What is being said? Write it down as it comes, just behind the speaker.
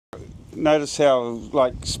notice how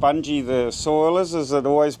like spongy the soil is? Has it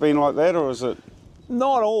always been like that, or is it?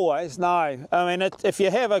 Not always, no. I mean, if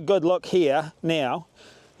you have a good look here now,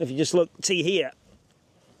 if you just look, see here,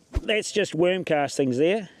 that's just worm castings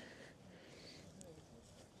there.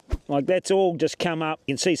 Like that's all just come up.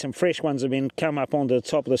 You can see some fresh ones have been come up onto the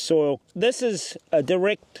top of the soil. This is a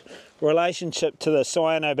direct relationship to the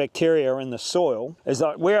cyanobacteria in the soil. Is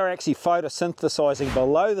like we're actually photosynthesizing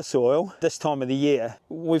below the soil this time of the year.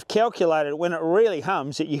 We've calculated when it really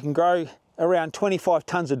hums that you can grow around 25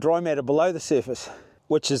 tonnes of dry matter below the surface,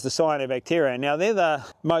 which is the cyanobacteria. Now they're the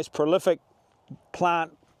most prolific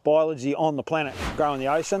plant biology on the planet, grow in the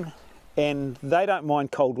ocean, and they don't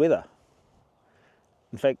mind cold weather.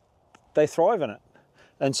 In fact, they thrive in it.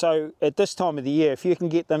 And so at this time of the year, if you can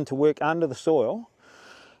get them to work under the soil,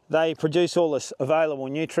 they produce all this available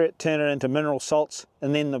nutrient, turn it into mineral salts,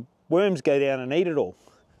 and then the worms go down and eat it all.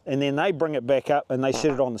 And then they bring it back up and they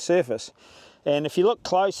shed it on the surface. And if you look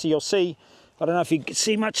close, you'll see, I don't know if you can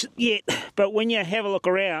see much yet, but when you have a look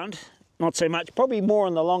around, not so much, probably more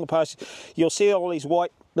in the longer parts, you'll see all these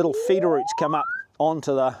white little feeder roots come up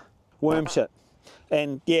onto the worm shit.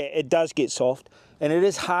 And yeah, it does get soft. And it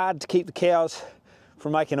is hard to keep the cows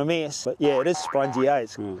from making a mess, but yeah, it is spongy, eh?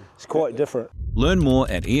 It's quite different. Learn more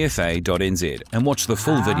at efa.nz and watch the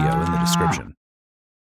full video in the description.